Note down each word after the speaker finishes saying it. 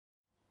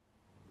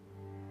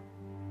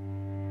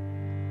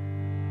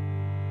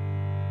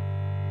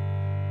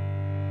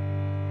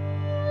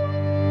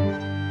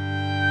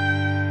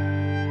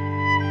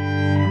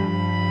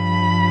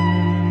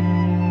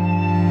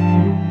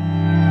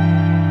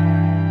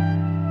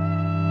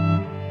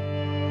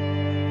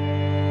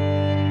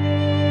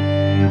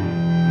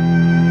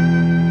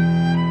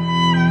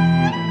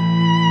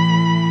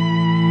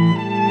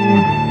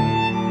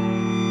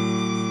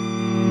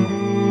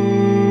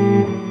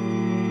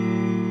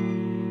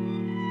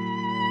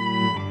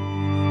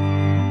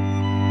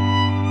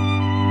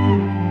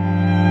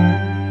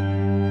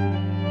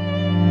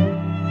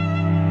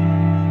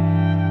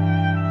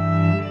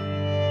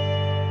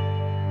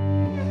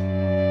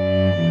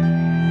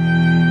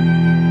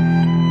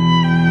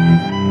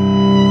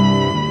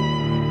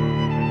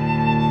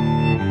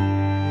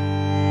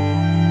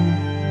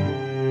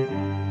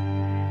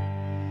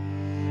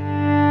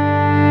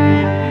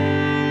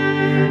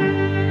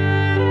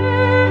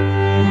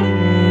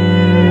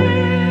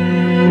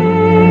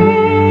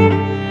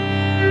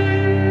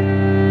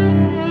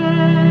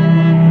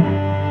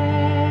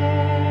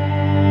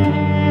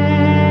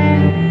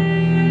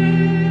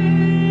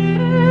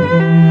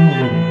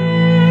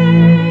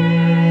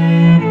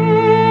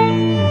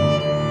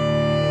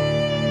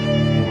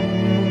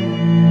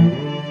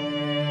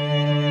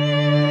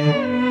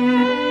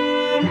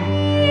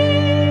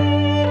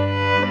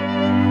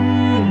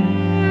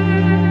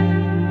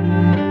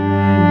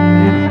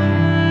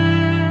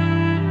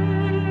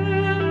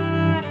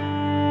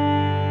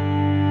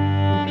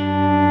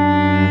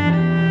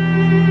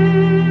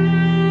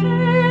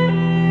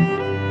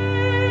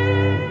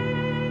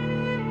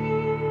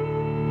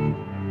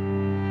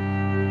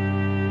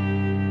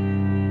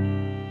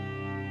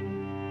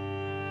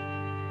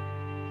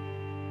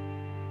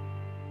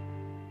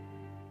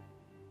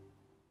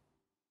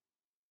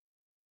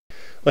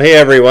Well, hey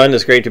everyone,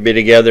 it's great to be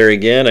together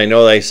again. I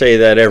know I say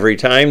that every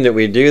time that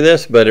we do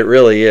this, but it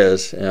really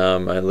is.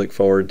 I look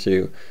forward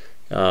to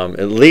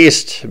at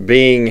least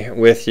being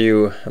with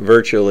you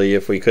virtually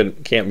if we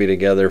can't be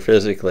together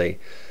physically.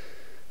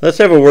 Let's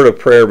have a word of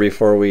prayer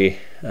before we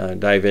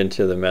dive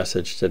into the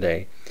message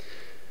today.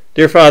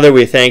 Dear Father,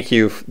 we thank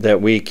you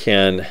that we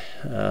can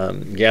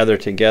gather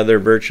together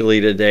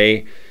virtually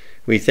today.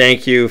 We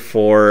thank you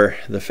for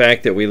the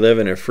fact that we live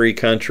in a free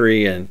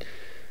country and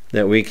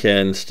that we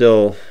can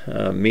still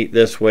meet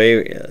this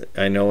way.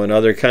 I know in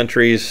other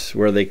countries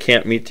where they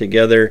can't meet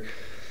together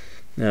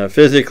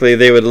physically,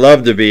 they would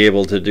love to be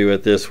able to do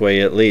it this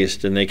way at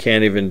least, and they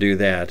can't even do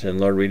that.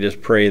 And Lord, we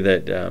just pray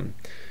that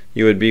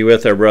you would be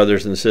with our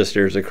brothers and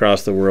sisters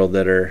across the world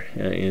that are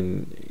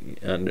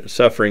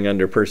suffering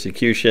under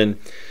persecution.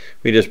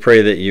 We just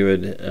pray that you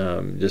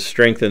would just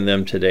strengthen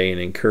them today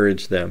and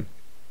encourage them.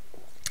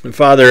 And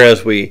Father,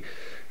 as we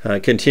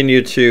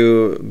continue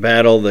to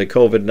battle the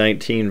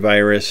COVID-19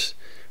 virus,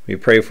 we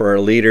pray for our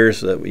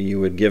leaders that you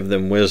would give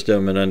them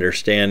wisdom and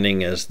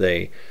understanding as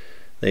they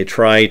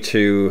try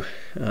to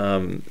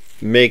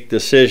make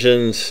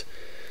decisions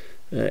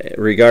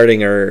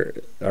regarding our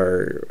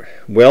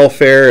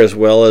welfare as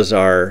well as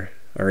our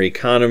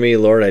economy.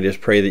 Lord, I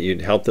just pray that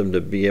you'd help them to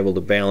be able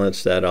to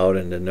balance that out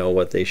and to know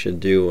what they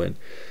should do.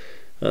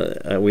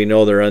 And we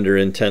know they're under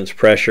intense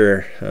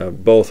pressure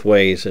both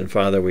ways. And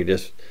Father, we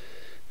just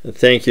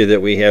thank you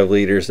that we have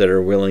leaders that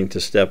are willing to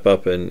step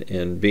up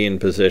and be in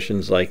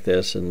positions like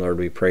this. And Lord,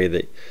 we pray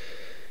that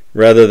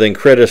rather than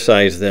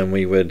criticize them,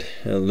 we would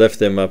lift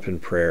them up in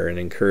prayer and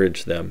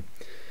encourage them.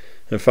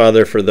 And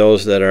Father, for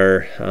those that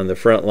are on the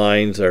front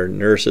lines, our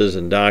nurses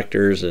and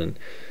doctors and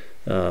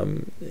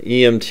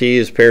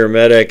EMTs,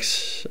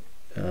 paramedics,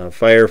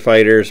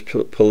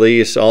 firefighters,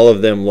 police, all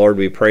of them, Lord,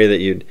 we pray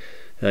that you'd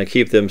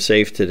keep them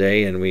safe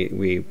today, and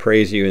we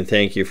praise you and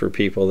thank you for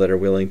people that are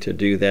willing to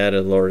do that,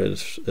 and Lord,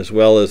 as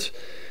well as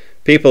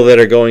people that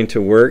are going to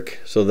work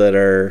so that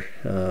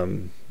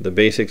the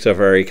basics of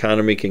our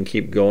economy can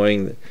keep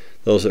going,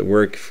 those that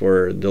work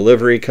for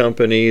delivery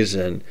companies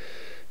and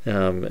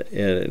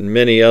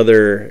many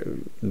other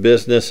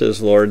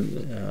businesses,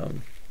 Lord,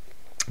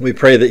 we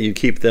pray that you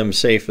keep them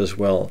safe as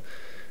well,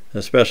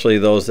 especially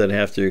those that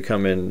have to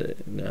come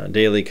in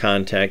daily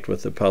contact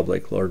with the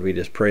public. Lord, we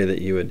just pray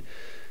that you would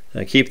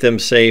keep them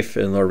safe,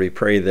 and Lord, we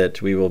pray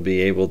that we will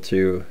be able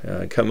to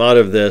come out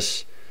of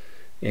this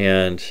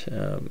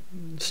and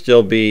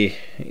still be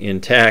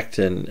intact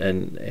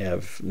and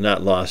have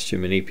not lost too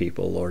many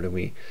people, Lord. And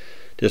we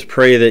just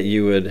pray that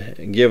you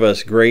would give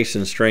us grace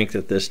and strength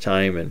at this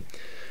time. And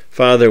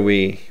Father,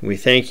 we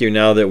thank you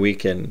now that we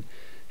can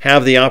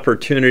have the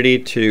opportunity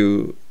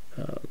to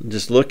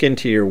just look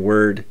into your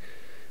word.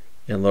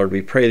 And Lord,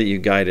 we pray that you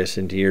guide us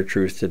into your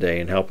truth today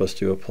and help us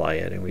to apply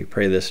it. And we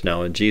pray this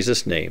now in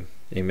Jesus' name.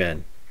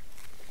 Amen.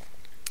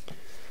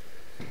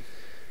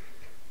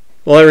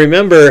 Well, I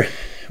remember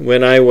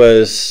when I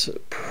was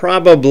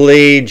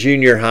probably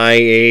junior high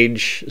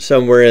age,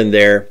 somewhere in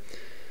there,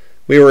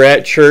 we were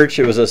at church.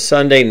 It was a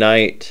Sunday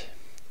night,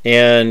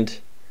 and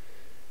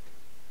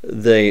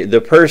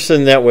the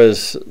person that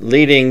was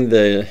leading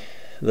the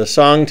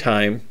song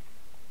time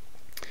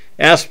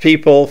asked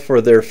people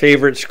for their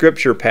favorite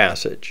scripture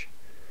passage.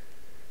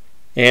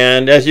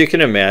 And as you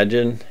can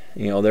imagine,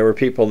 there were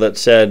people that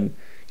said,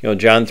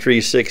 John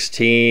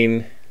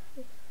 3:16,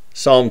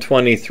 Psalm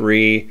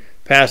 23,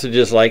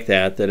 passages like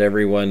that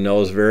everyone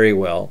knows very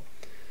well.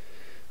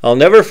 I'll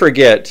never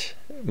forget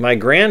my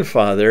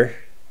grandfather,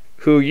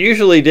 who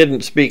usually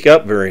didn't speak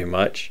up very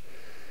much,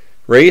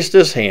 raised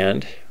his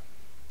hand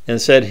and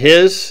said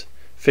his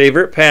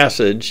favorite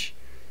passage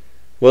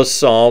was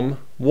Psalm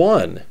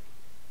 1.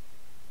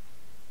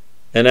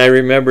 And I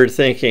remembered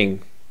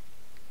thinking,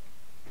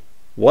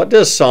 what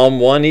does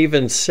Psalm 1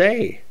 even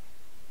say?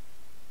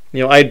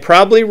 I'd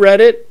probably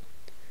read it,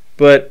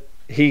 but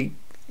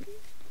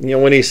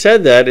when he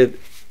said that, it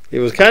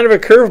was kind of a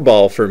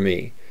curveball for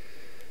me.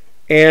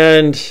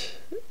 And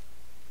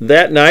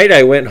that night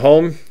I went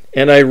home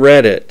and I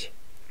read it,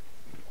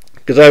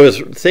 because I was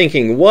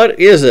thinking, what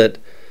is it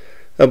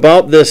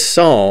about this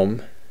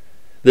psalm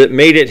that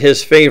made it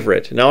his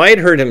favorite? Now, I'd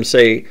heard him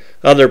say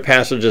other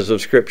passages of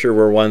Scripture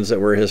were ones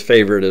that were his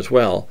favorite as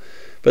well,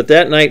 but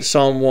that night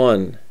Psalm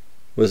 1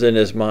 was in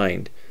his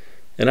mind.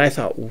 And I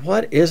thought,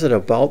 what is it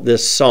about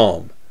this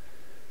psalm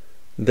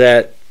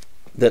that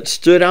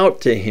stood out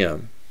to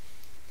him?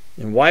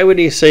 And why would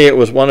he say it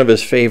was one of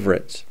his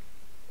favorites?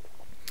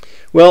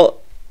 Well,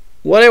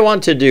 what I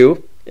want to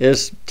do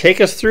is take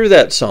us through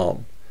that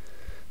psalm,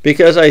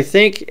 because I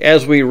think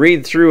as we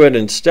read through it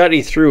and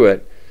study through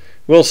it,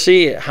 we'll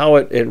see how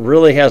it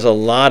really has a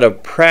lot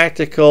of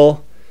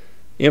practical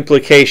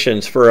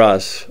implications for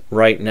us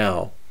right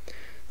now.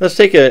 Let's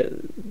take a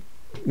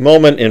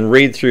moment and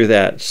read through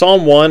that.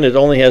 Psalm 1, it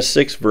only has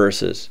 6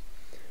 verses.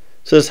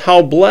 It says,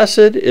 "How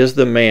blessed is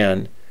the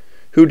man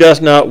who does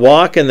not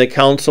walk in the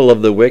counsel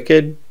of the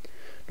wicked,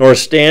 nor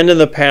stand in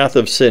the path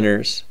of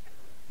sinners,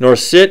 nor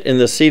sit in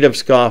the seat of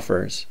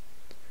scoffers.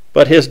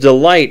 But his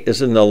delight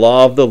is in the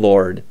law of the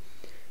Lord,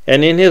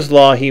 and in his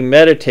law he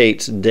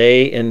meditates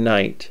day and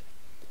night.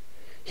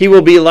 He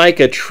will be like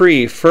a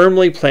tree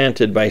firmly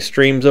planted by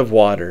streams of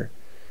water,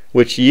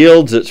 which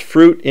yields its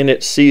fruit in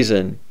its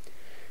season,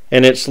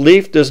 and its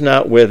leaf does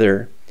not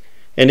wither,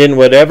 and in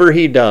whatever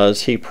he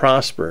does he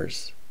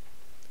prospers.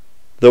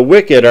 The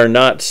wicked are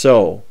not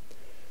so,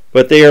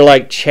 but they are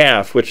like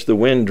chaff which the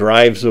wind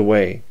drives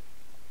away.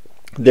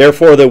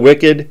 Therefore the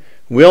wicked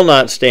will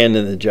not stand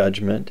in the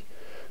judgment,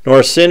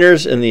 nor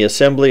sinners in the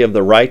assembly of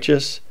the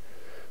righteous.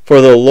 For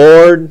the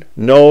Lord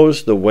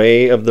knows the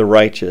way of the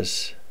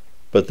righteous,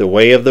 but the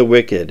way of the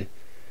wicked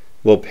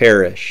will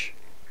perish.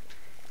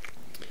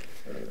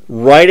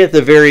 Right at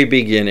the very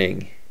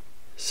beginning,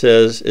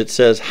 it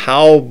says,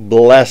 how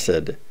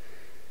blessed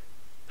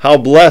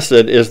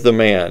is the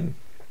man.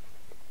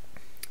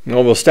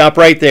 Well, we'll stop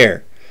right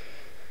there.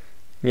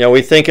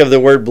 We think of the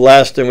word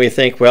blessed and we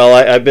think, well,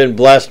 I've been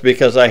blessed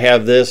because I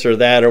have this or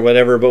that or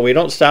whatever, but we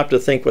don't stop to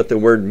think what the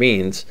word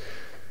means.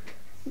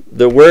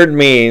 The word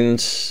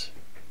means,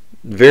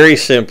 very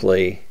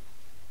simply,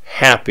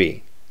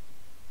 happy.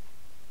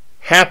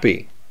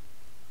 Happy.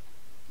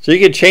 So you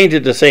could change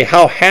it to say,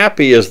 how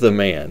happy is the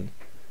man?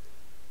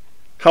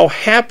 How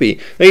happy.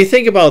 Now you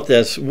think about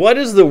this. What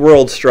is the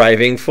world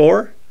striving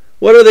for?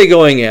 What are they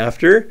going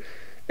after?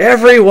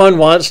 Everyone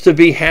wants to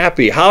be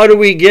happy. How do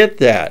we get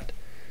that?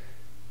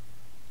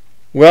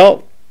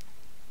 Well,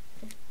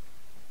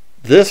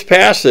 this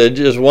passage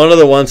is one of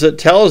the ones that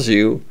tells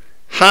you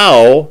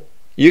how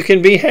you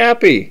can be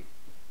happy.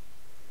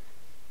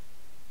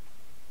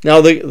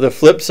 Now, the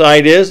flip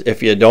side is,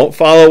 if you don't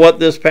follow what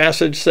this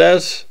passage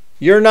says,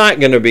 you're not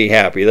going to be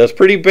happy. That's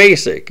pretty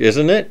basic,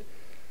 isn't it?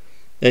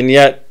 And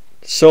yet,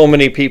 so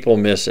many people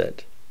miss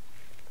it.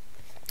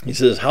 He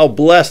says, how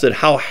blessed,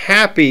 how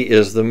happy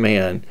is the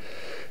man.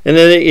 And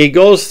then he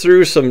goes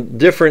through some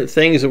different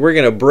things, and we're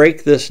going to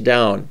break this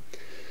down.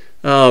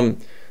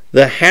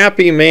 The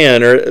happy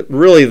man, or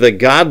really the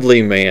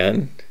godly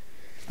man,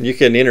 you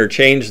can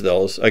interchange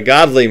those. A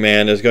godly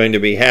man is going to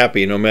be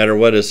happy no matter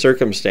what his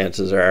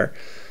circumstances are.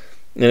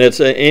 And it's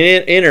an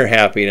inner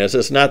happiness.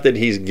 It's not that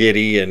he's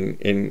giddy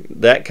and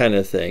that kind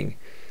of thing.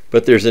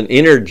 But there's an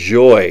inner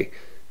joy.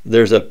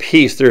 There's a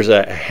peace. There's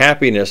a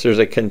happiness. There's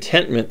a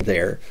contentment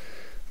there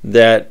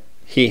that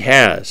he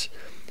has.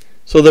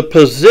 So the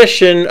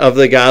position of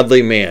the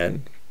godly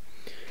man,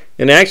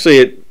 and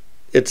actually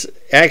it's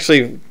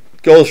actually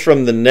goes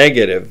from the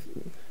negative,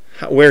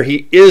 where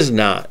he is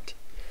not.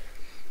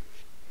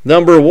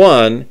 Number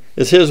one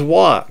is his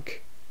walk.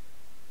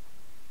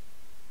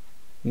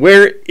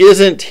 Where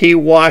isn't he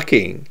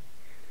walking?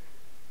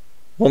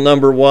 Well,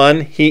 number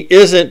one, he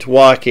isn't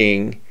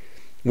walking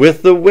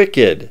with the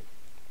wicked.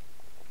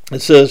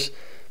 It says,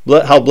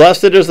 how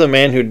blessed is the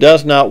man who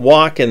does not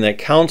walk in the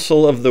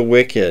counsel of the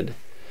wicked.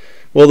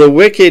 Well, the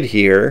wicked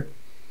here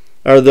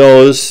are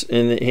those,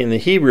 in the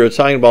Hebrew, it's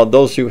talking about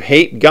those who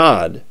hate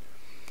God.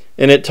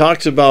 And it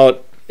talks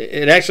about,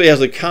 it actually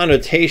has a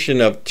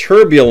connotation of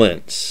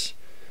turbulence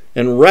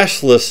and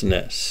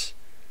restlessness.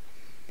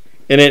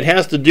 And it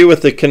has to do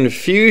with the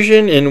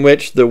confusion in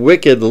which the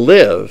wicked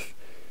live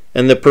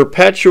and the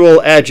perpetual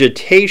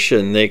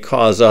agitation they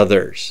cause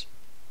others.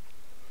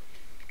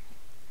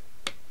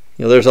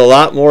 There's a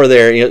lot more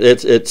there.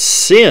 It's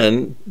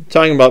sin,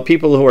 talking about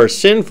people who are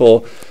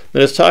sinful,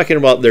 but it's talking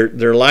about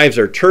their lives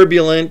are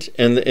turbulent,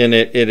 and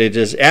it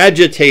just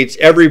agitates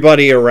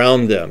everybody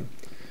around them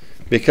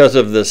because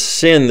of the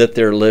sin that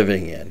they're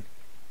living in.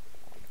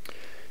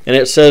 And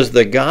it says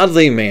the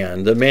godly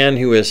man, the man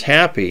who is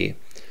happy,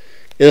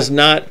 is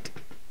not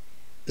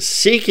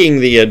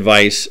seeking the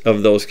advice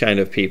of those kind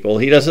of people.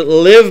 He doesn't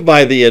live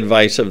by the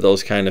advice of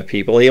those kind of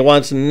people. He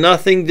wants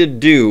nothing to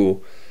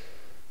do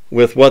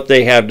with what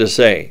they have to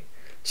say.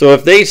 So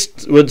if they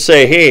would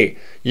say, hey,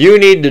 you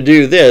need to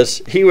do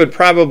this, he would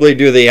probably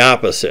do the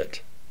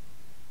opposite.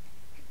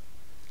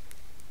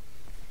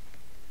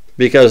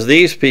 Because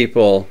these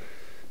people,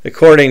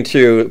 according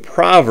to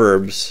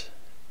Proverbs,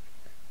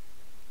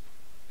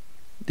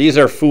 these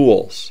are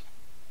fools.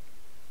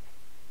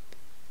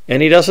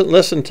 And he doesn't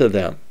listen to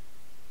them.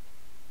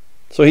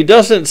 So he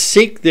doesn't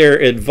seek their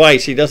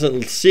advice. He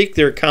doesn't seek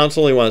their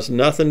counsel. He wants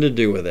nothing to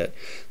do with it.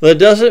 That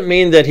doesn't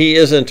mean that he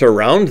isn't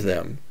around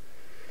them.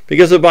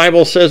 Because the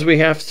Bible says we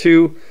have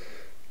to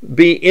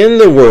be in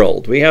the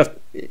world. We have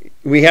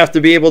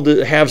to be able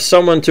to have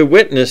someone to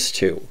witness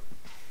to.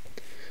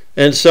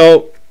 And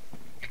so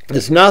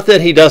it's not that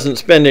he doesn't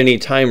spend any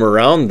time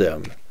around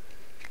them.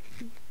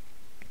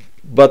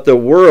 But the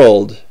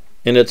world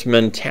and its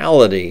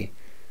mentality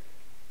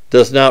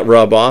does not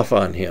rub off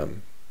on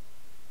him.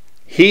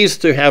 He's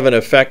to have an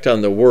effect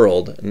on the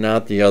world,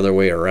 not the other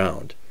way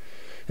around.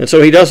 And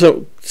so he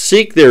doesn't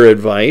seek their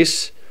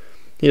advice.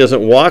 He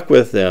doesn't walk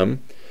with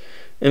them.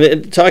 And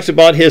it talks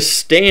about his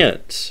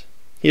stance.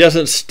 He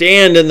doesn't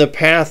stand in the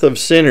path of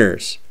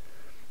sinners.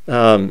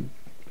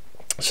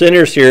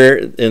 Sinners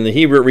here in the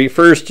Hebrew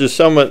refers to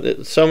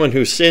someone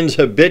who sins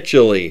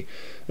habitually.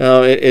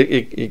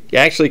 It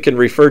actually can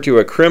refer to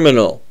a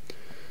criminal.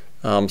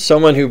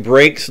 Someone who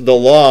breaks the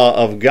law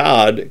of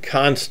God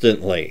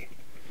constantly.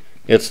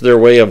 It's their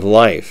way of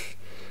life.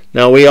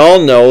 Now, we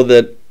all know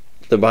that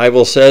the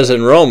Bible says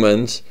in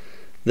Romans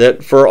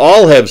that for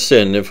all have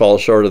sinned and fall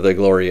short of the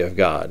glory of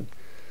God.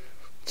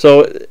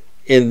 So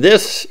in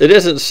this, it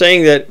isn't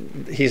saying that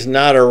he's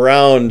not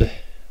around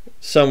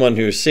someone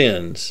who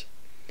sins,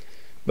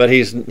 but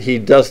he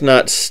does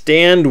not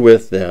stand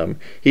with them.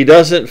 He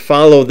doesn't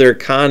follow their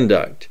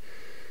conduct.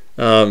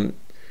 The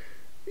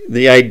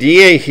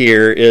idea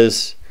here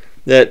is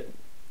that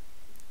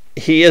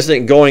he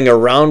isn't going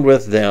around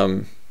with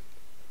them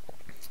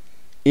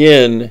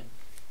in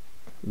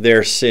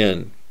their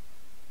sin.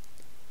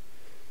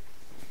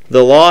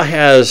 The law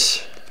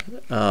has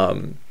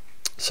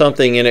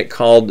something in it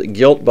called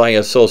guilt by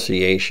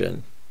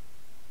association.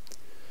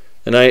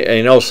 And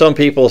I know some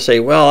people say,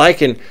 well, I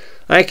can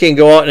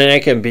go out and I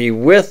can be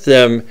with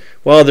them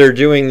while they're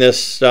doing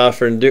this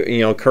stuff and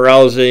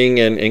carousing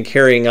and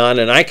carrying on,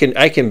 and I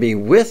can be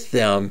with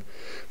them,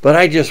 but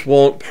I just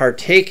won't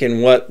partake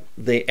in what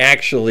they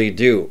actually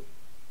do.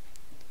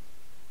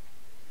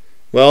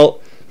 Well,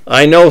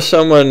 I know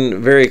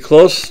someone very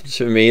close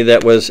to me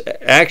that was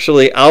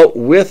actually out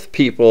with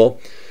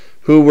people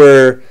who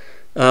were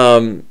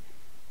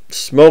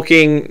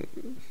smoking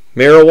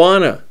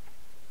marijuana.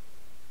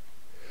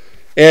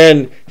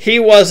 And he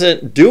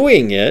wasn't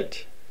doing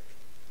it,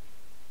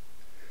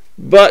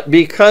 but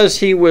because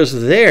he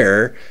was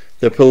there,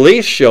 the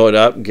police showed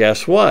up.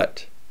 Guess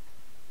what?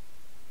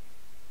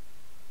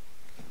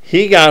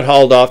 He got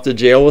hauled off to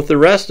jail with the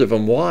rest of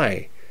them.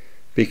 Why?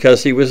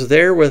 Because he was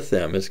there with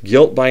them. It's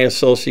guilt by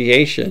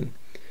association.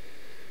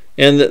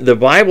 And the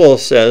Bible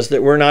says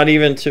that we're not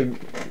even to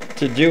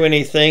do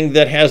anything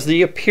that has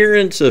the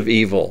appearance of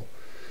evil.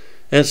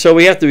 And so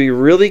we have to be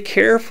really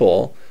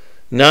careful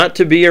not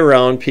to be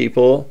around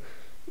people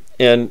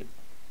and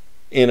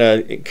in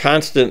a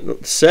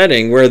constant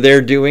setting where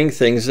they're doing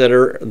things that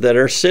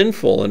are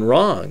sinful and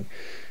wrong.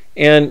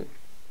 And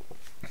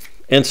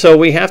so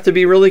we have to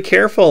be really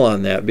careful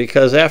on that,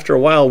 because after a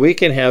while we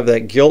can have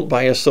that guilt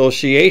by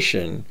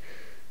association.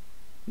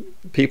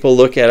 People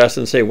look at us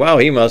and say, wow,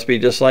 he must be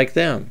just like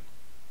them.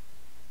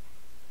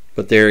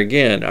 But there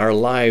again, our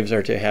lives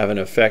are to have an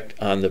effect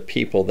on the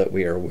people that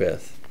we are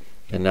with,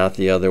 and not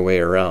the other way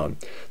around.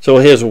 So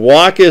his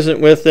walk isn't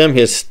with them.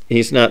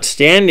 He's not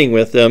standing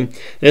with them.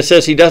 And it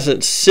says he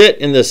doesn't sit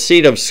in the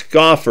seat of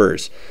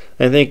scoffers.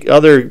 I think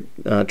other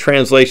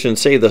translations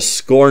say the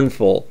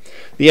scornful.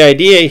 The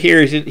idea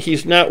here is that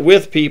he's not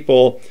with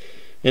people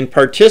and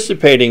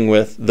participating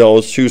with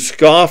those who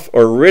scoff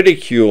or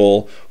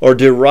ridicule or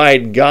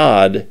deride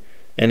God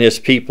and his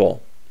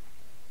people.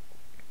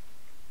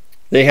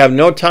 They have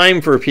no time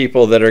for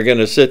people that are going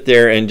to sit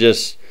there and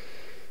just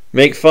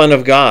make fun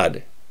of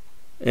God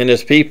and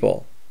his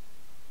people.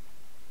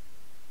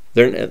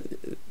 He's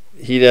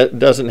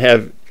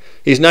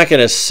not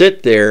going to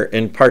sit there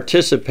and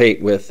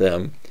participate with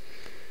them.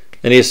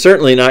 And he's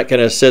certainly not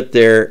going to sit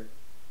there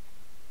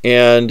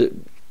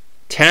and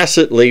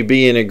tacitly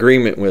be in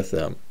agreement with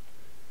them.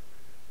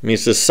 It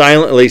means to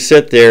silently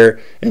sit there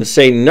and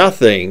say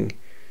nothing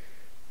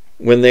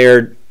when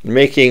they're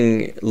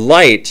making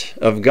light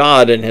of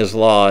God and his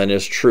law and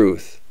his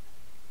truth.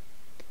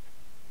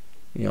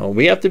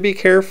 We have to be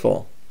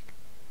careful.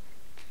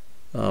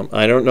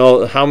 I don't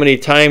know how many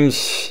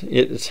times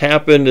it's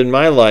happened in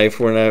my life,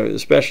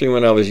 especially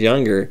when I was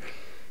younger,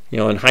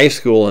 in high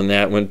school and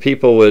that, when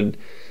people would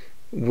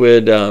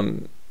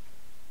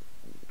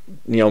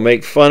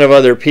make fun of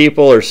other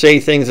people or say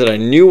things that I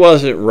knew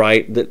wasn't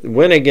right, that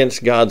went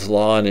against God's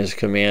law and his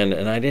command,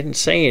 and I didn't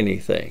say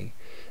anything.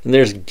 And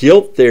there's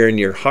guilt there in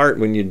your heart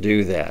when you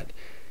do that.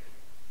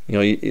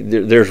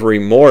 There's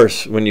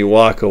remorse when you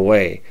walk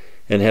away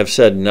and have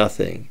said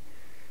nothing.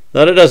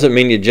 Now, that doesn't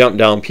mean you jump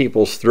down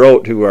people's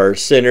throat who are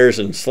sinners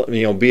and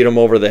beat them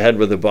over the head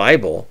with the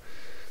Bible.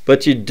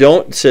 But you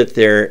don't sit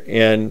there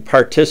and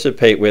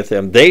participate with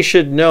them. They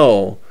should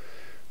know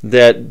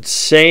that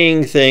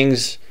saying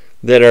things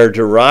that are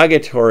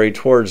derogatory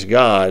towards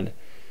God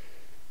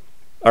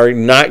are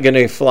not going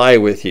to fly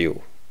with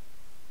you.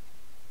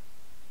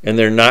 And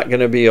they're not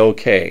going to be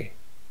okay.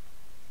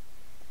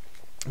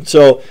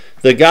 So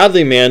the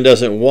godly man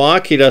doesn't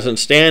walk, he doesn't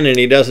stand, and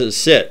he doesn't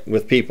sit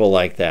with people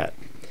like that.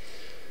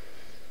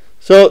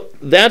 So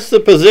that's the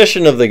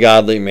position of the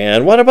godly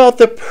man. What about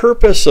the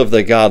purpose of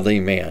the godly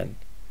man?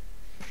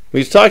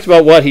 We've talked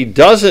about what he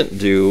doesn't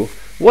do.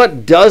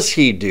 What does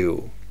he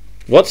do?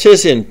 What's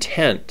his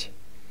intent?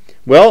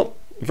 Well,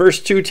 verse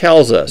 2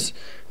 tells us.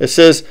 It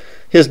says,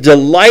 his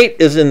delight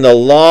is in the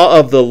law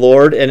of the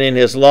Lord, and in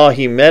his law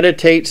he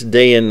meditates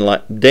day and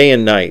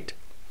night.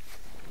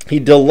 He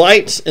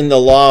delights in the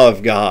law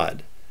of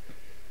God.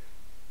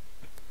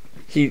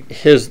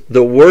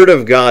 The Word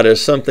of God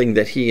is something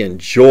that he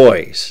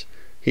enjoys.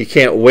 He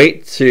can't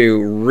wait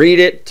to read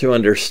it, to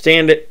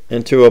understand it,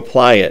 and to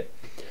apply it.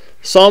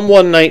 Psalm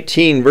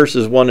 119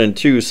 verses 1 and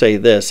 2 say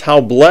this, how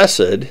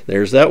blessed,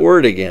 there's that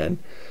word again,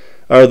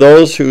 are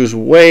those whose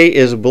way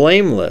is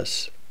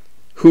blameless,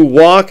 who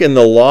walk in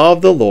the law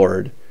of the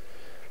Lord.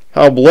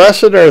 How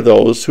blessed are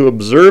those who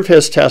observe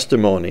his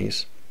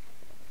testimonies,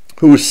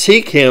 who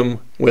seek him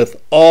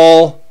with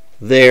all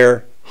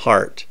their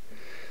heart.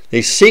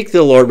 They seek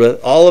the Lord with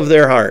all of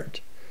their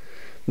heart.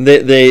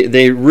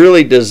 They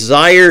really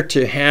desire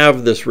to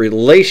have this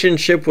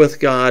relationship with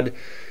God,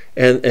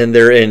 and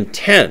they're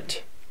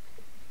intent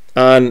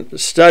on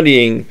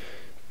studying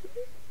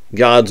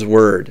God's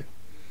Word.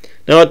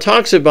 Now it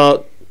talks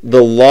about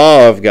the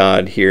law of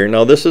God here.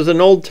 Now this is an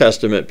Old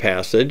Testament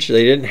passage.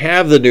 They didn't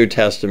have the New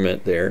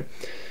Testament there.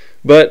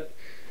 But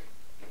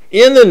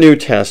in the New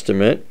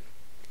Testament,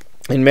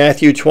 in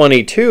Matthew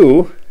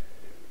 22,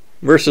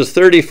 verses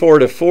 34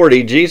 to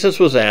 40, Jesus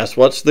was asked,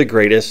 what's the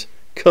greatest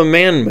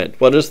commandment?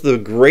 What is the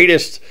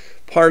greatest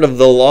part of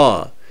the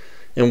law?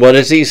 And what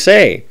does he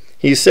say?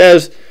 He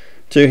says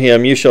to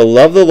him, you shall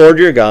love the Lord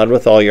your God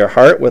with all your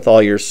heart, with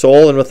all your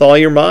soul, and with all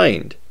your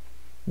mind.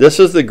 This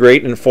is the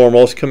great and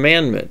foremost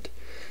commandment.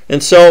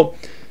 And so,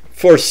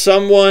 for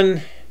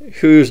someone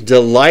who's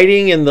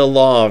delighting in the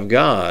law of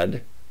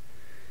God,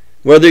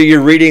 whether you're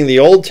reading the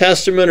Old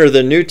Testament or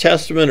the New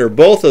Testament or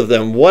both of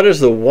them, what is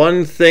the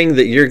one thing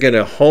that you're going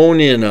to hone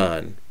in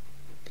on?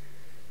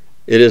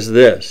 It is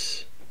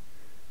this: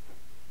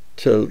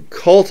 to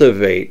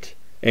cultivate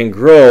and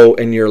grow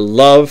in your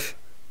love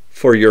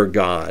for your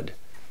God.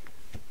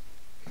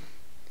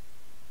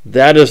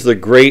 That is the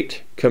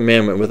great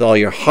commandment, with all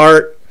your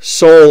heart,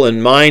 soul,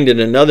 and mind. And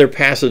another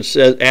passage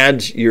says,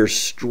 adds your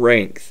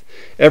strength.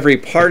 Every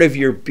part of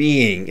your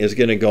being is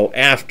going to go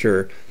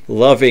after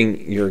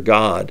loving your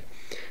God.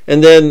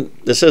 And then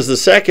it says the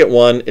second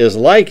one is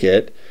like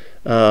it.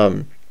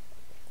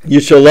 You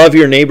shall love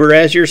your neighbor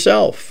as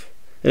yourself.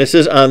 And it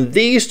says, on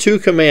these two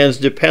commands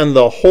depend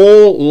the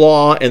whole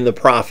law and the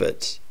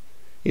prophets.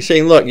 He's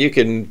saying, look, you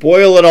can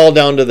boil it all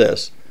down to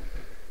this: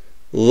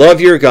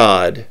 love your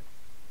God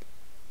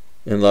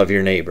and love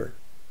your neighbor.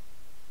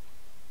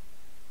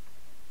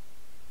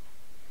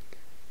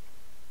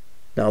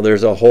 Now,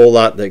 there's a whole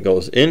lot that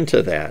goes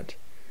into that.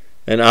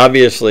 And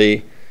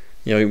obviously,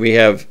 we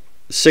have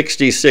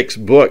 66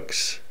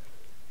 books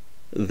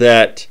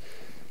that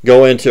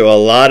go into a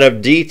lot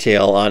of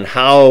detail on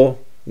how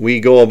we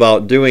go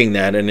about doing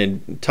that. And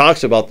it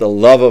talks about the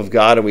love of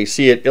God, and we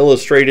see it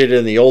illustrated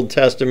in the Old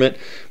Testament.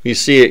 We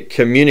see it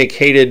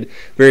communicated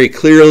very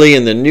clearly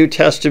in the New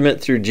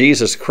Testament through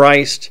Jesus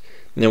Christ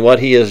and what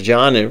he has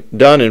done.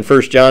 And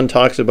 1 John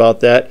talks about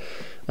that.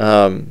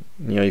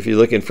 If you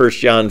look in 1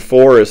 John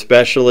 4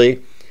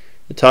 especially,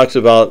 it talks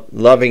about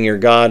loving your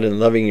God and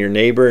loving your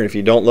neighbor. And if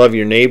you don't love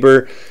your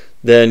neighbor,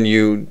 then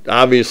you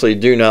obviously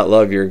do not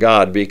love your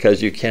God,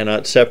 because you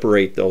cannot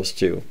separate those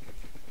two.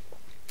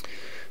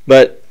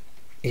 But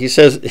he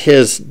says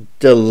his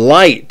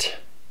delight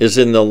is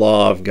in the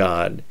law of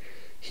God.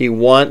 He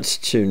wants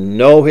to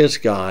know his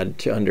God,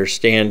 to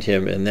understand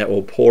him, and that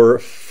will pour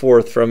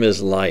forth from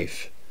his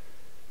life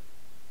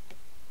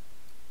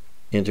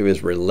into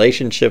his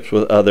relationships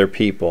with other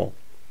people.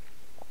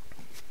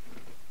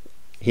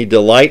 He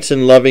delights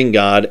in loving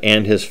God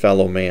and his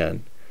fellow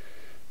man.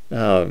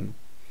 And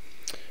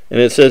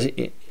it says,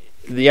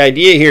 the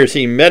idea here is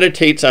he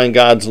meditates on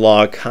God's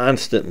law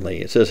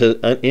constantly. It says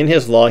in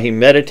his law he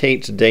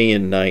meditates day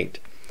and night.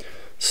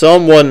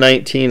 Psalm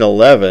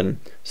 119:11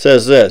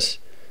 says this: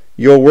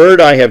 your word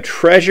I have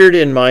treasured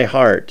in my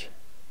heart,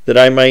 that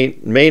I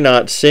may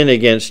not sin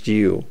against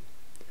you.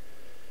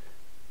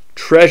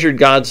 Treasured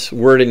God's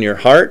word in your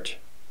heart.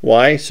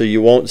 Why? So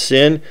you won't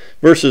sin.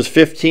 Verses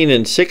 15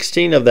 and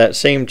 16 of that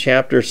same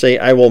chapter say,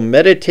 I will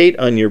meditate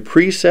on your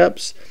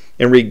precepts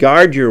and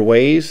regard your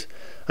ways.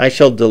 I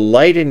shall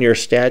delight in your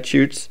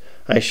statutes.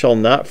 I shall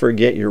not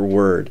forget your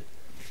word.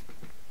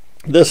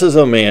 This is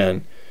a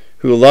man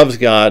who loves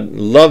God,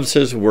 loves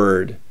his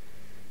word,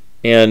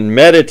 and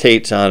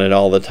meditates on it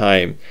all the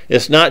time.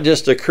 It's not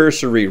just a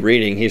cursory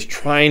reading. He's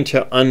trying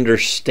to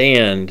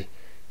understand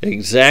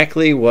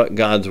exactly what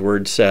God's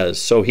word says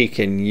so he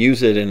can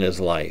use it in his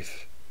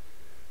life.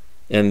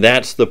 And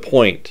that's the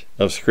point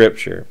of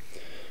Scripture.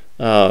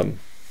 And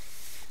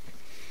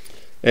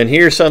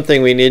here's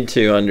something we need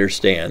to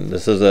understand.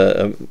 This is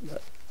a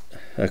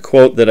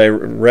quote that I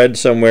read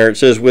somewhere. It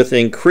says, with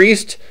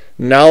increased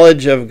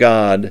knowledge of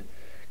God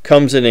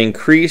comes an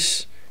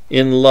increase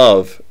in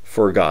love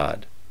for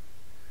God.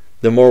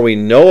 The more we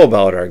know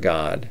about our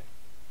God,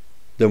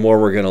 the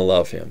more we're going to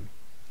love him.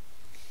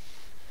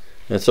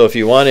 And so if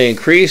you want to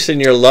increase in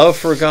your love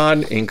for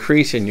God,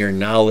 increase in your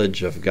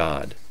knowledge of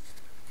God.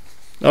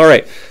 All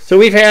right, so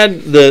we've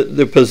had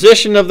the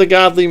position of the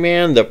godly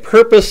man, the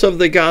purpose of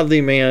the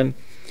godly man.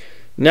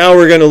 Now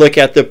we're going to look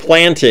at the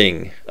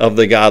planting of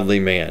the godly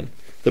man.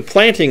 The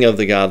planting of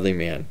the godly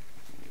man.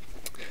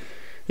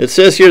 It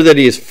says here that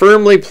he is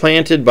firmly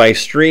planted by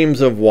streams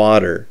of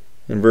water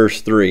in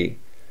verse 3.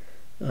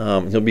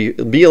 He'll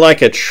be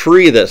like a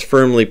tree that's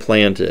firmly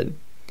planted.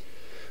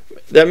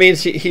 That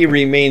means he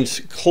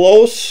remains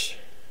close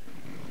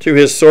to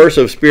his source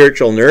of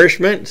spiritual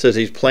nourishment. It says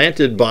he's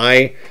planted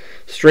by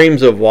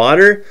streams of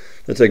water.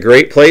 That's a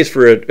great place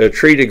for a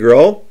tree to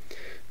grow.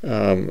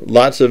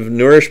 Lots of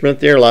nourishment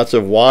there, lots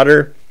of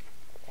water,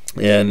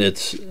 and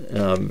it's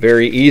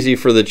very easy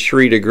for the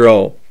tree to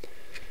grow.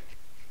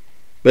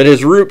 but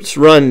his roots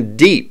run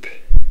deep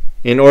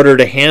in order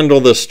to handle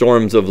the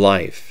storms of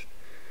life.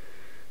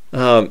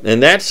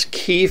 And that's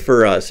key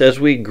for us. As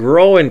we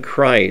grow in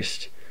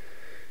Christ,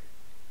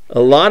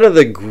 a lot of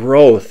the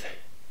growth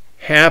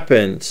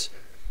happens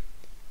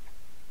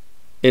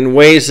in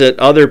ways that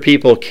other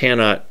people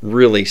cannot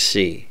really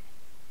see.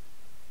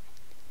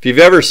 If you've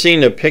ever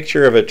seen a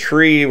picture of a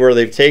tree where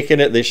they've taken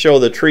it, they show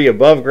the tree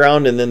above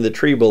ground and then the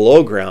tree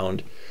below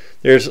ground,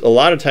 there's a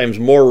lot of times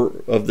more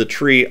of the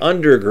tree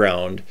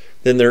underground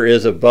than there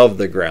is above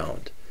the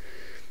ground.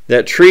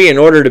 That tree, in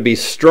order to be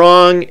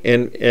strong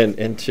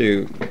and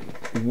to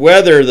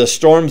weather the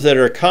storms that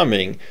are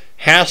coming,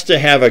 has to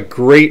have a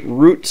great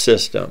root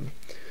system.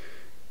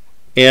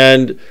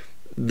 And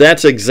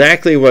that's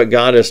exactly what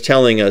God is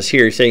telling us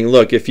here. He's saying,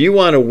 look, if you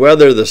want to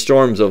weather the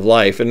storms of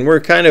life, and we're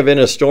kind of in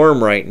a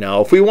storm right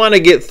now, if we want to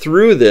get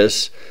through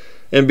this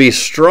and be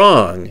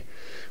strong,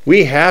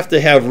 we have to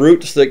have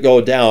roots that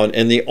go down.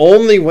 And the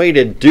only way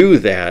to do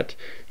that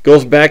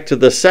goes back to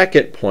the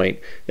second point,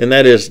 and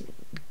that is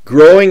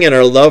growing in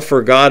our love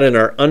for God and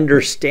our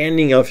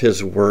understanding of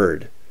His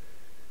Word.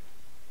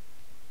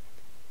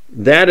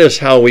 That is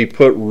how we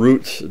put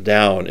roots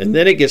down. And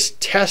then it gets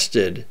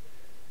tested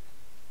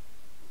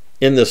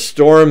in the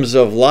storms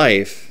of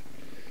life.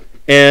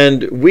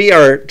 And we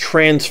are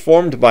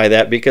transformed by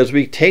that because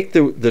we take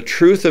the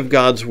truth of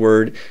God's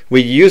Word,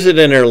 we use it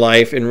in our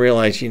life and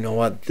realize, you know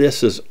what,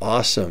 this is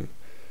awesome.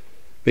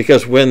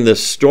 Because when the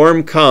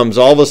storm comes,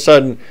 all of a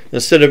sudden,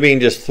 instead of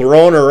being just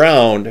thrown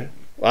around,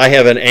 I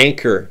have an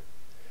anchor.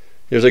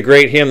 There's a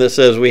great hymn that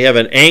says we have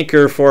an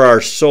anchor for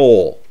our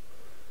soul.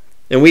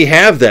 And we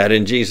have that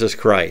in Jesus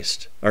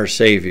Christ, our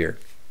Savior.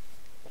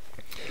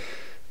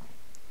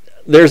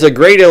 There's a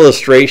great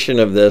illustration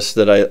of this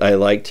that I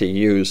like to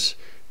use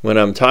when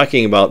I'm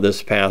talking about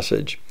this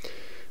passage.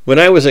 When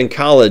I was in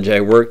college, I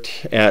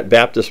worked at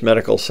Baptist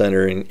Medical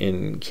Center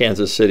in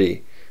Kansas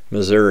City,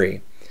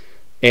 Missouri.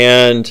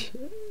 And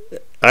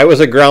I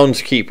was a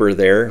groundskeeper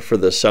there for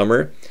the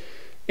summer.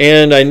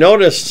 And I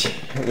noticed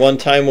one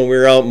time when we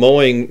were out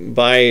mowing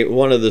by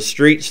one of the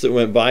streets that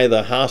went by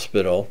the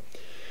hospital,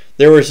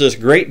 there was this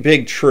great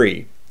big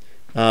tree.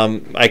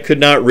 I could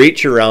not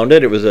reach around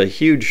it. It was a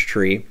huge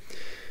tree.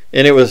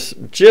 And it was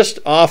just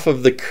off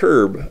of the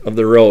curb of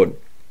the road,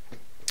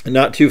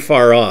 not too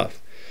far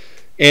off.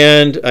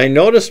 And I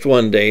noticed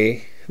one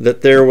day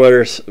that there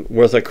was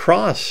a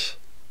cross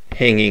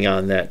hanging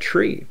on that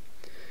tree.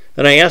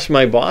 And I asked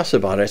my boss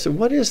about it. I said,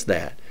 what is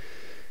that?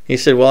 He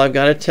said, well, I've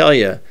got to tell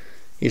you.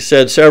 He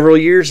said several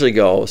years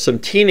ago, some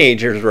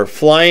teenagers were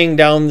flying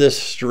down this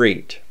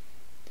street.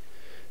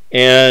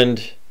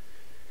 And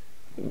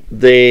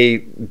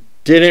they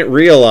didn't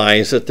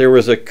realize that there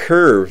was a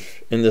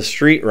curve in the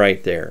street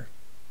right there.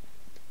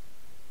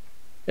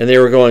 And they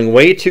were going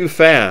way too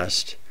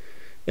fast.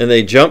 And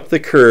they jumped the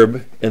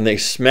curb and they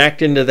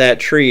smacked into that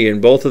tree,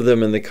 and both of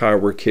them in the car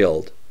were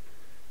killed.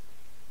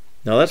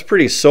 Now that's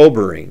pretty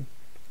sobering.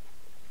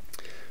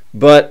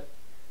 But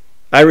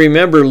I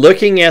remember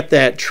looking at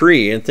that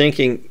tree and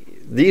thinking,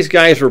 these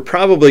guys were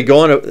probably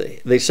going,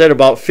 they said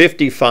about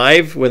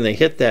 55 when they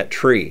hit that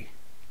tree.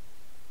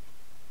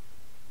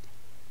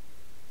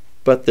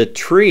 But the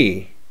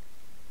tree,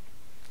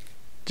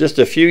 just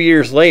a few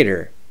years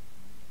later,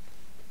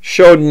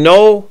 showed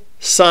no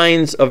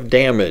signs of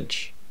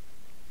damage.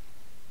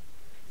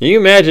 Can you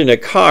imagine a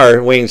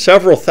car weighing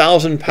several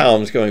thousand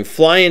pounds going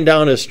flying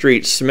down a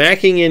street,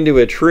 smacking into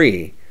a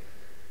tree?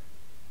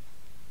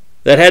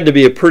 That had to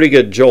be a pretty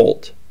good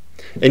jolt.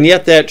 And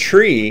yet that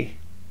tree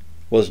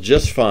was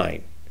just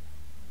fine.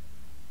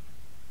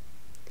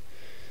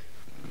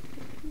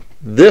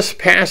 This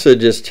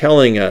passage is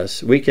telling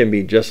us we can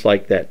be just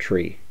like that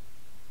tree.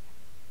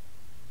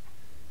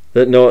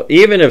 That no,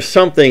 even if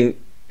something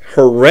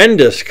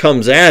horrendous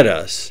comes at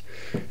us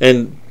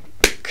and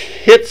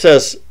hits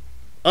us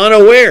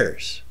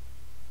unawares,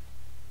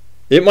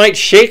 it might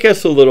shake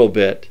us a little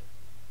bit,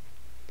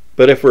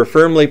 but if we're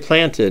firmly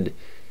planted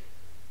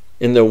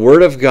in the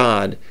Word of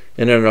God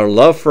and in our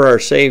love for our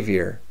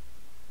Savior,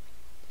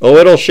 oh,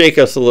 it'll shake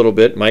us a little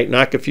bit, might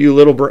knock a few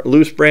little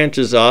loose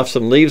branches off,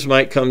 some leaves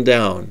might come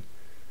down,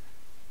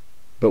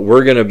 but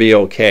we're going to be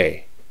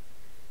okay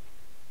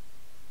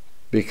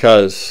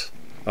because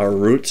our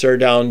roots are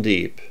down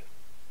deep,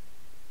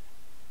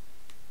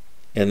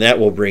 and that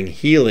will bring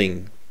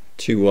healing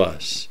to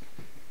us,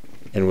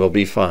 and we'll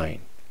be fine.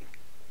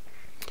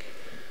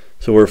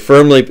 So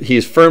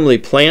he's firmly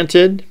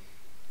planted.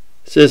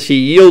 It says he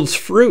yields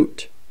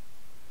fruit.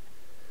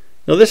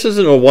 Now this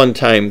isn't a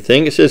one-time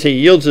thing. It says he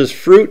yields his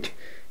fruit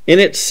in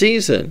its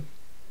season.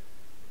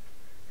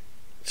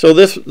 So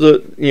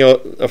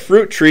a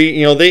fruit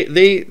tree,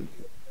 they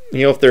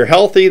if they're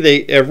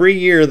healthy, every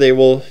year they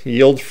will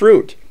yield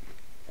fruit.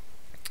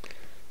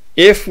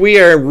 If we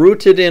are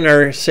rooted in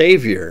our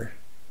Savior,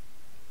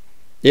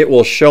 it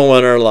will show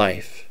in our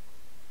life.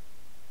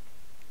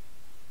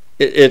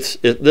 This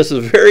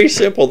is very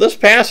simple. This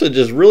passage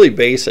is really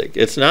basic.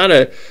 It's not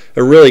a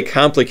really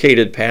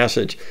complicated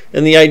passage.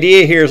 And the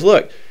idea here is,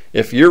 look,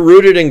 if you're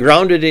rooted and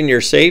grounded in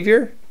your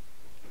Savior,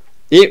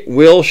 It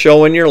will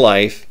show in your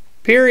life,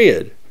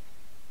 period.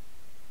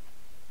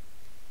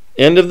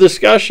 End of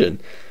discussion.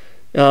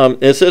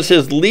 It says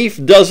his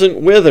leaf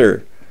doesn't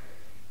wither.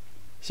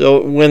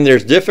 So when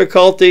there's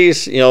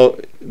difficulties,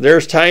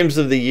 there's times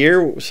of the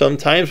year,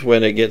 sometimes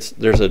when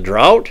there's a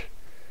drought.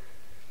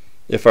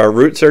 If our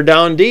roots are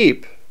down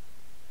deep,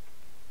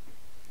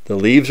 the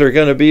leaves are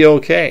going to be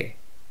okay.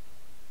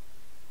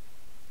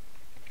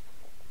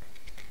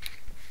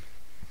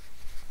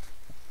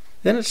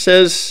 Then it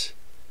says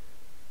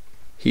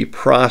he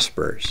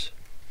prospers.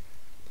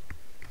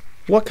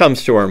 What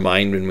comes to our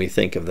mind when we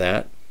think of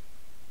that?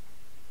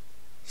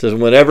 It says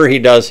whatever he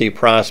does, he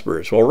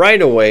prospers. Well,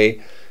 right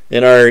away,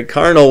 in our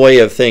carnal way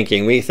of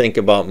thinking, we think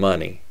about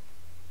money.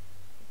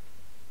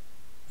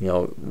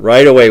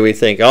 Right away we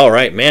think, all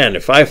right, man,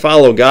 if I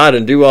follow God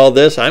and do all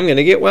this, I'm going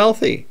to get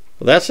wealthy.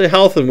 Well, that's the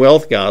health and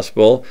wealth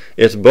gospel.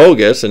 It's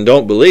bogus, and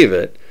don't believe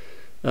it.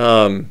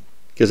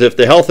 Because if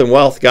the health and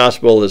wealth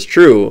gospel is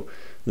true,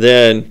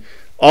 then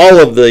all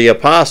of the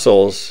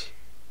apostles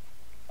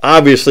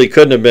obviously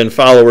couldn't have been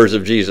followers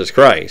of Jesus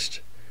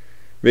Christ,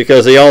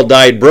 because they all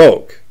died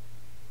broke.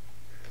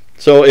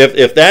 So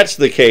if that's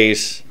the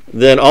case,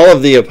 then all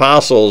of the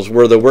apostles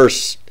were the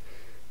worst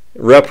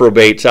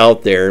reprobates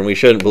out there, and we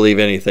shouldn't believe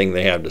anything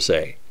they have to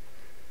say.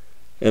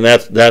 And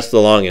that's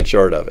the long and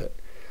short of it.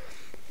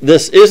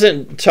 This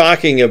isn't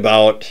talking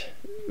about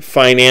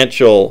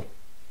financial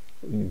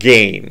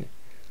gain.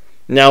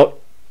 Now,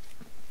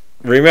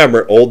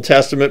 remember, Old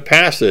Testament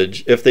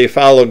passage, if they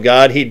followed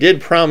God, he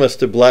did promise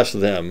to bless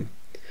them.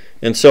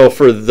 And so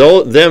for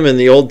them in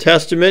the Old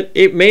Testament,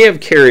 it may have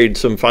carried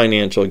some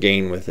financial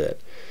gain with it.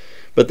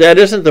 But that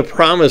isn't the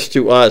promise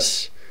to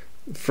us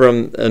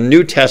from a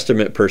New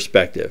Testament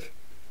perspective.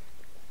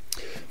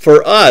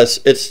 For us,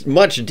 it's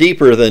much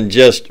deeper than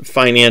just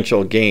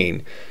financial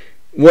gain.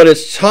 What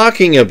it's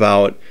talking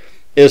about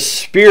is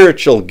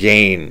spiritual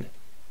gain.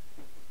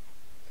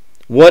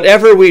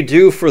 Whatever we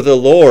do for the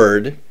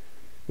Lord,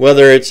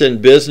 whether it's in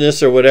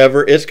business or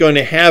whatever, it's going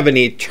to have an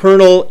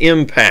eternal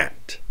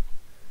impact.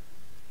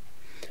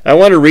 I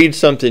want to read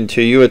something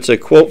to you. It's a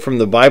quote from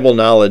the Bible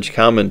Knowledge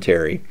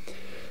Commentary.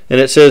 And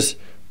it says,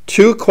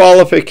 2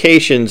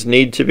 qualifications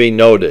need to be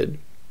noted.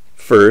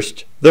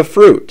 First, the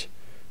fruit.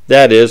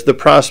 That is, the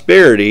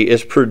prosperity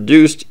is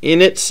produced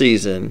in its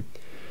season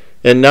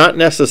and not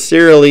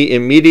necessarily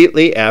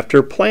immediately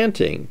after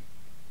planting.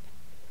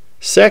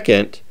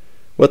 Second,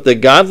 what the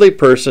godly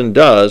person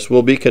does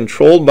will be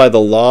controlled by the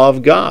law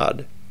of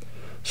God.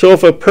 So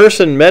if a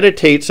person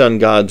meditates on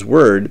God's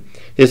word,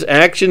 his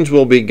actions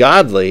will be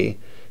godly,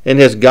 and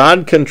his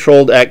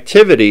God-controlled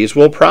activities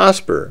will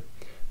prosper.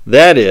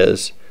 That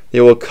is,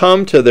 they will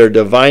come to their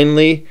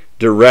divinely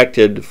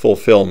directed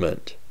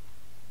fulfillment.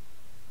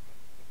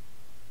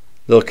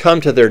 They'll come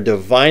to their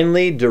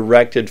divinely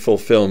directed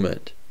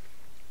fulfillment.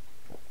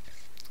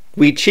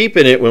 We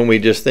cheapen it when we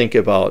just think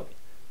about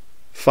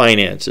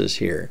finances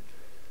here.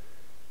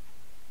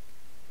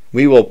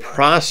 We will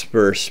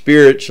prosper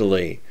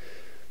spiritually.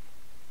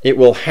 It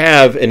will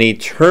have an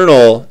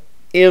eternal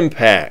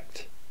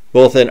impact,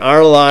 both in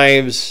our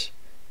lives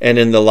and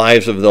in the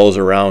lives of those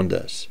around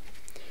us.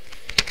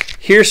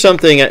 Here's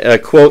something, a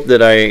quote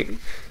that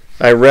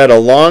I read a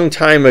long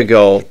time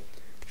ago,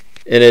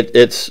 and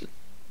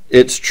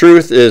its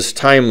truth is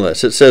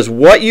timeless. It says,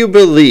 what you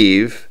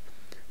believe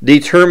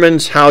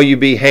determines how you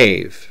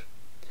behave,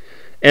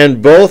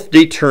 and both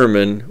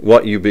determine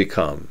what you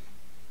become.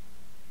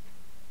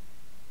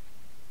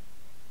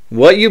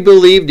 What you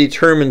believe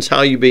determines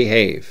how you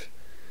behave.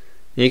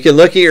 You can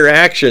look at your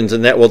actions,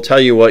 and that will tell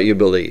you what you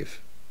believe.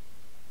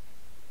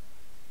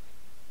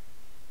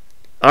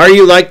 Are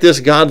you like this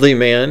godly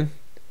man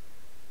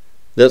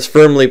that's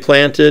firmly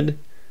planted,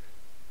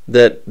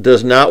 that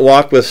does not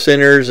walk with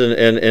sinners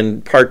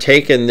and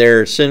partake in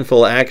their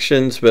sinful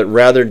actions, but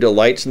rather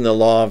delights in the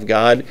law of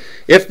God?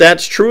 If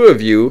that's true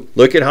of you,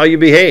 look at how you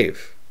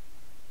behave.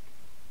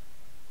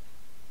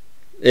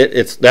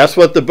 That's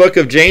what the book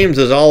of James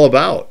is all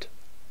about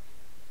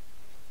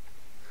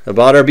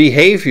our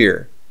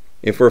behavior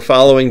if we're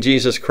following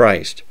Jesus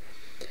Christ.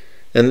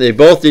 And they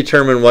both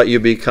determine what you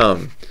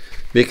become.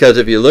 Because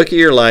if you look at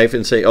your life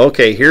and say,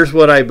 okay, here's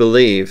what I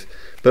believe,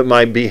 but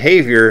my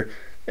behavior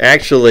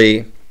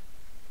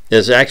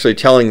is actually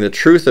telling the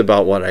truth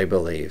about what I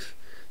believe,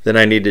 then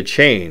I need to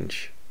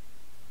change.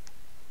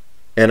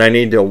 And I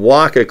need to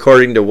walk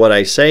according to what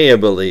I say I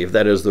believe.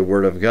 That is the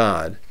Word of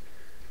God.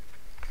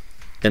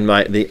 And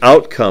the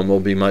outcome will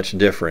be much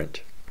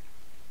different.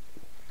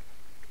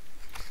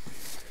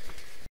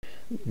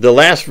 The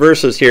last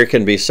verses here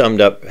can be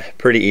summed up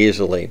pretty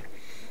easily.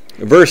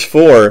 Verse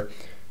 4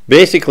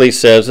 basically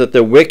says that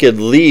the wicked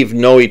leave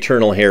no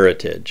eternal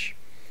heritage.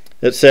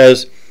 It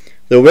says,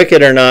 the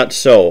wicked are not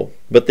so,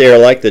 but they are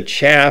like the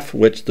chaff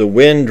which the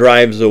wind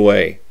drives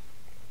away.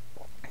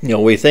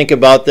 We think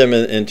about them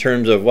in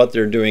terms of what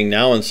they're doing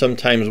now, and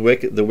sometimes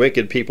the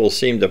wicked people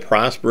seem to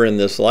prosper in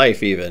this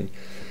life even.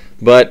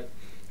 But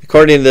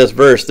according to this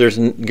verse, there's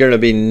going to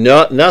be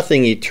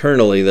nothing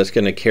eternally that's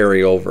going to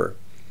carry over.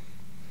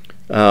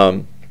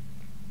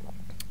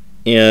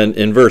 And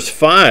in verse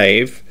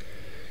 5,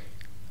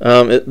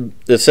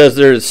 it says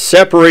they're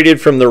separated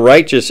from the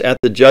righteous at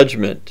the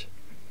judgment.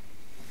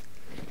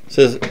 It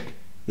says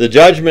the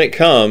judgment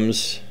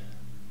comes,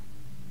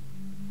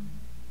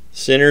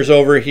 sinners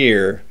over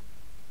here,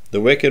 the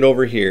wicked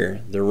over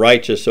here, the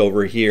righteous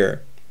over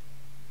here.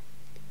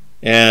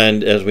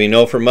 And as we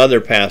know from other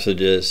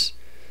passages,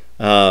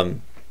 they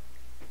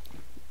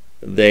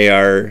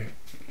are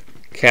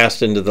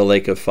cast into the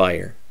lake of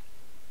fire.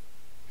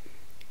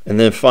 And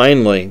then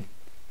finally,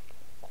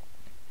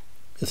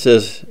 it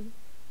says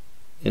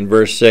in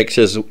verse 6,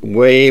 his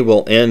way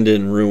will end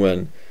in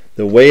ruin.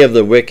 The way of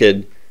the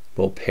wicked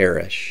will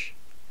perish.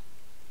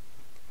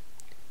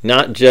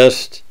 Not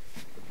just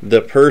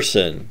the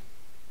person,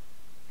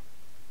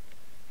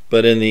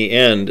 but in the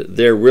end,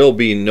 there will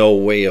be no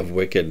way of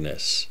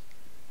wickedness.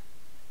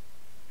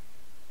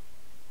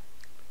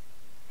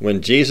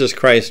 When Jesus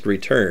Christ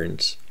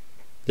returns,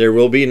 there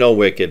will be no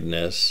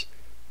wickedness,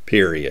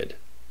 period.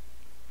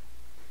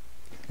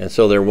 And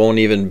so there won't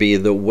even be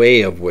the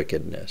way of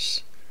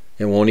wickedness.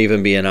 It won't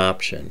even be an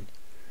option.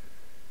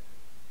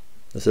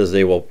 It says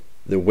the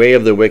way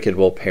of the wicked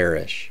will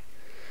perish.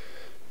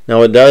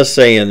 Now it does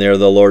say in there,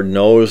 the Lord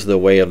knows the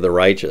way of the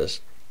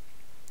righteous.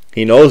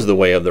 He knows the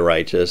way of the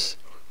righteous.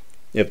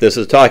 If this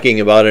is talking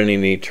about an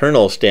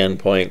eternal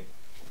standpoint,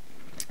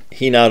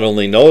 he not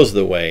only knows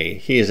the way,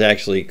 he has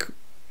actually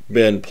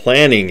been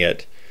planning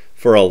it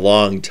for a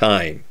long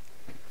time.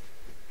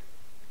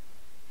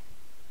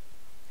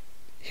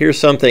 Here's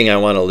something I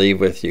want to leave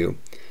with you.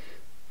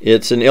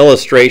 It's an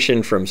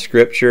illustration from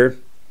Scripture.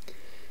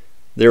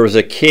 There was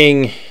a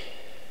king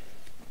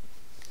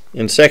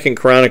in 2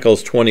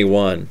 Chronicles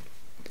 21.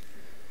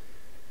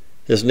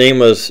 His name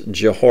was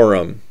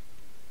Jehoram.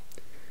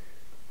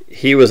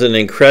 He was an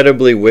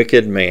incredibly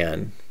wicked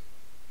man.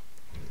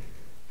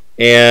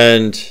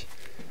 And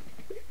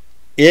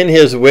in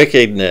his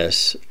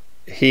wickedness,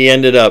 he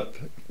ended up,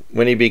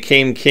 when he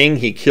became king,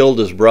 he killed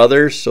his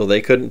brothers so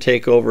they couldn't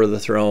take over the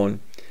throne.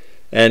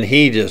 And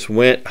he just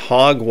went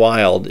hog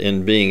wild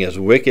in being as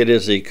wicked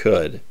as he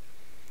could.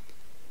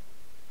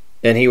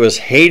 And he was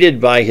hated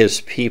by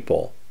his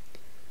people.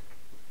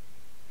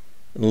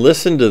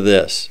 Listen to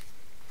this.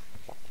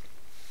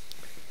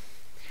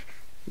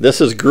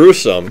 This is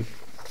gruesome,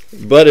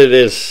 but it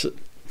is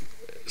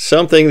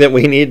something that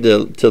we need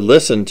to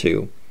listen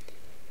to.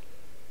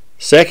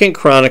 2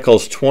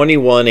 Chronicles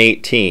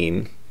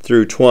 21:18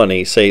 through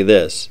 20 say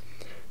this.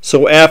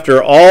 So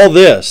after all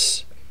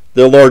this,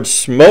 the Lord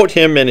smote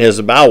him in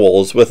his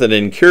bowels with an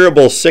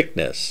incurable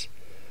sickness.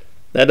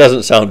 That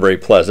doesn't sound very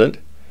pleasant.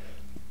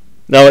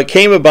 Now it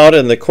came about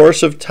in the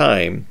course of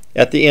time,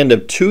 at the end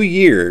of 2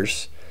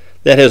 years,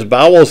 that his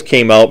bowels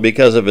came out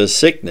because of his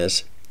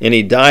sickness, and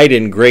he died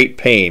in great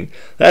pain.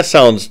 That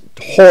sounds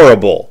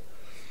horrible.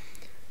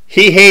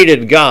 He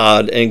hated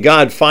God, and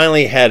God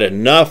finally had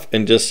enough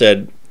and just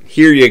said,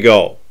 here you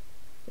go,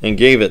 and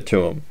gave it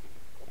to him.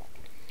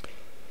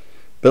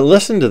 But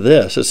listen to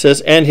this. It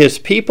says, and his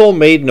people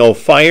made no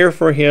fire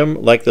for him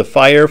like the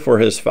fire for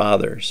his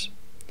fathers.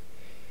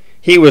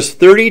 He was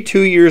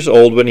 32 years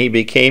old when he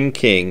became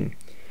king,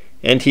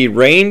 and he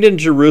reigned in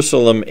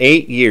Jerusalem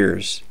 8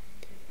 years,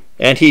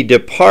 and he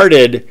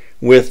departed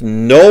with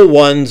no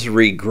one's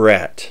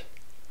regret.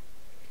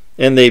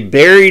 And they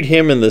buried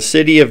him in the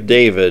city of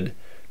David,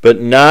 but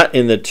not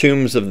in the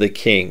tombs of the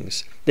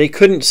kings. They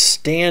couldn't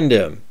stand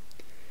him.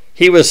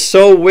 He was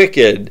so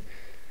wicked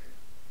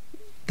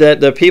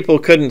that the people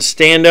couldn't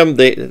stand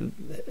him.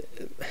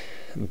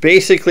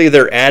 Basically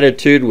their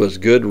attitude was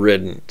good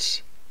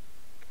riddance.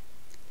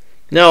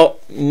 Now,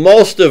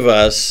 most of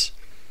us,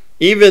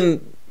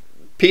 even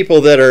people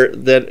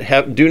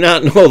that do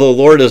not know the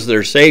Lord as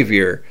their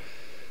Savior,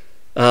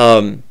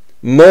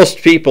 most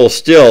people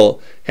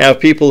still have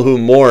people who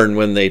mourn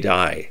when they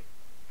die.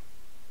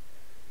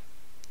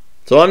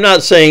 So I'm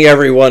not saying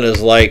everyone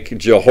is like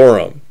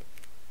Jehoram,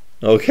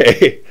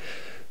 okay?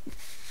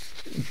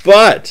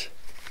 But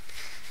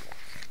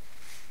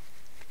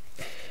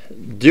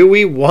do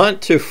we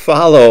want to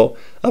follow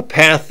a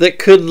path that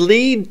could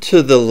lead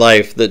to the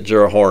life that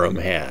Jehoram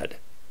had?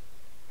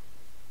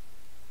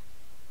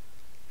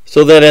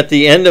 So that at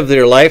the end of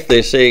their life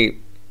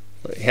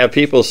have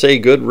people say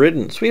good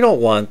riddance. We don't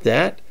want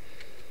that.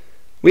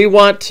 We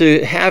want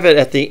to have it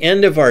at the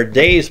end of our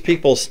days,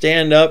 people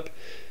stand up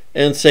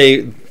and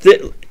say,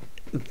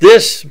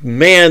 this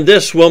man,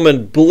 this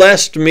woman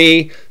blessed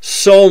me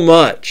so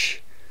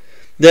much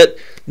that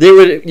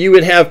you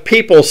would have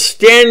people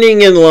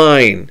standing in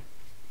line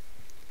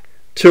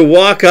to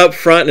walk up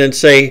front and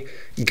say,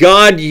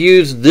 God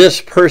used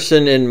this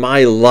person in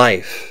my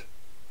life.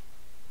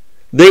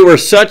 They were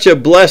such a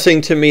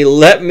blessing to me,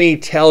 let me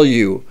tell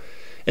you.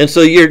 And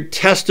so your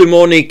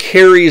testimony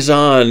carries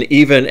on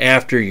even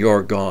after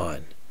you're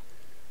gone.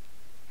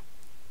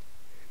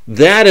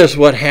 That is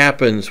what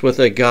happens with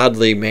a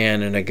godly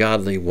man and a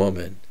godly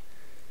woman.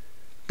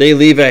 They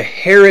leave a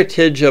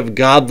heritage of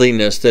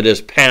godliness that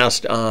is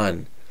passed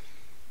on.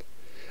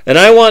 And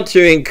I want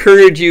to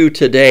encourage you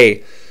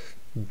today,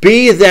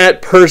 Be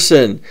that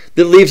person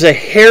that leaves a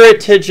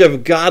heritage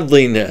of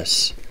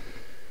godliness.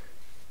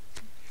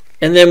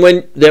 And then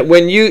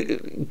when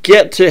you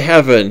get to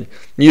heaven,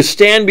 you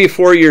stand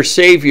before your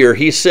Savior,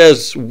 he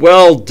says,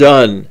 "Well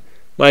done,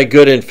 my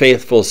good and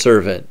faithful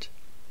servant.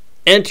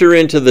 Enter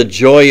into the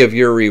joy of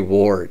your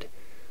reward."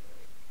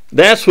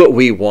 That's what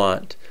we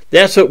want.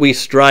 That's what we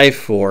strive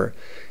for.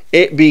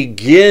 It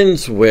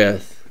begins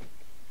with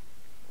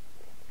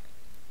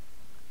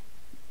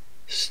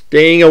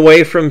staying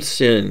away from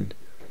sin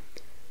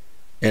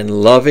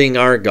and loving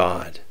our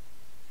God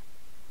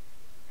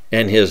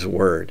and his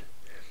word.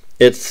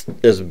 It's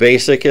as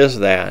basic as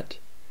that,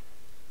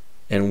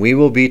 and we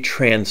will be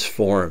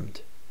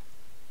transformed.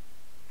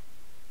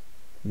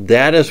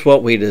 That is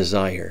what we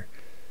desire.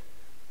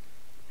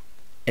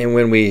 And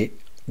when we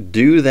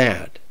do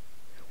that,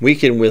 we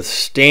can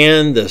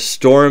withstand the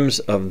storms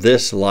of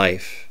this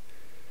life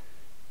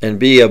and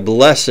be a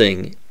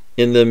blessing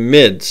in the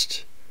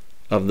midst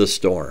of the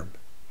storm.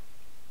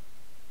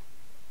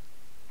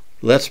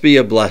 Let's be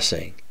a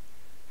blessing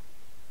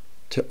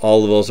to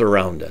all of those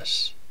around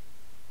us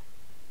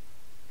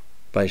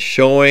by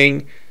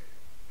showing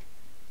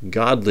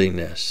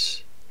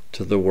godliness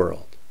to the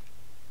world.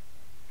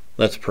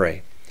 Let's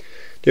pray.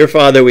 Dear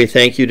Father, we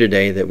thank you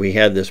today that we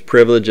had this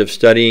privilege of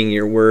studying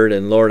your word.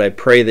 And Lord, I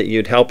pray that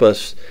you'd help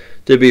us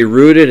to be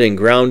rooted and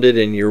grounded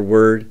in your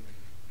word.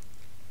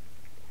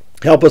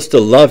 Help us to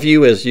love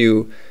you as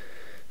you,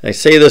 I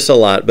say this a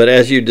lot, but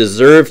as you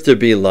deserve to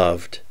be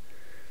loved.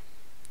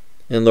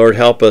 And Lord,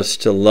 help us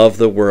to love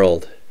the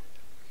world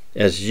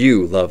as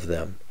you love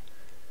them,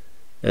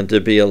 and to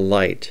be a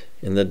light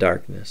in the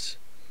darkness.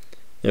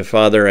 And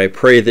Father, I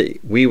pray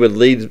that we would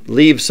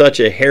leave such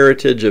a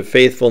heritage of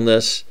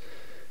faithfulness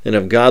and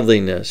of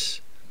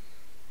godliness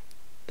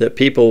that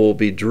people will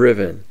be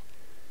driven.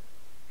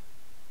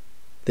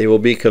 They will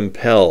be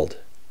compelled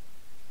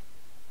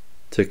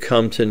to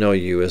come to know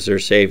you as their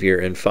Savior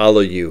and follow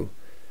you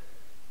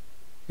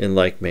in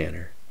like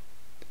manner.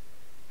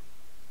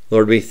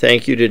 Lord, we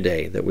thank you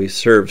today that we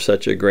serve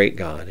such a great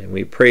God, and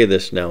we pray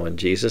this now in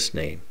Jesus'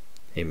 name.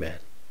 Amen.